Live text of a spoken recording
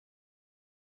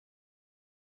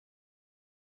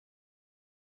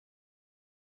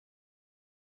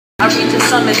reach the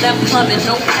summit, then plummet,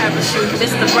 no parachute.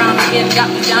 Mr. Brown skin got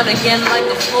me down again like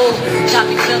a fool. Got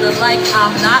me feeling like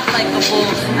I'm not likable.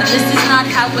 And this is not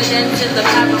how it ends in the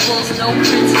parables. No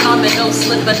Prince Charming, no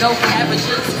slipper, no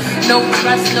carriages. No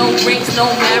dress, no rings, no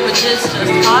marriages.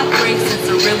 Just heartbreaks and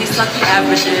some really sucky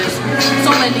averages.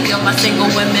 So many of my single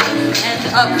women end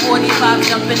up 45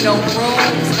 jumping no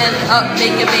rooms. End up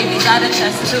making babies out of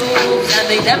test tubes. And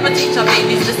they never teach our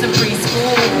babies this in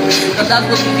preschool. The love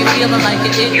will leave you feeling like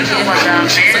an idiot.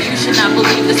 So you should not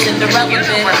believe the Cinderella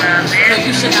bit. No,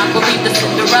 you should not believe the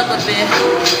Cinderella bit.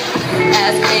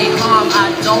 As a harm, I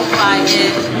don't buy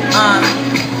it.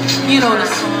 You know the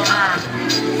song.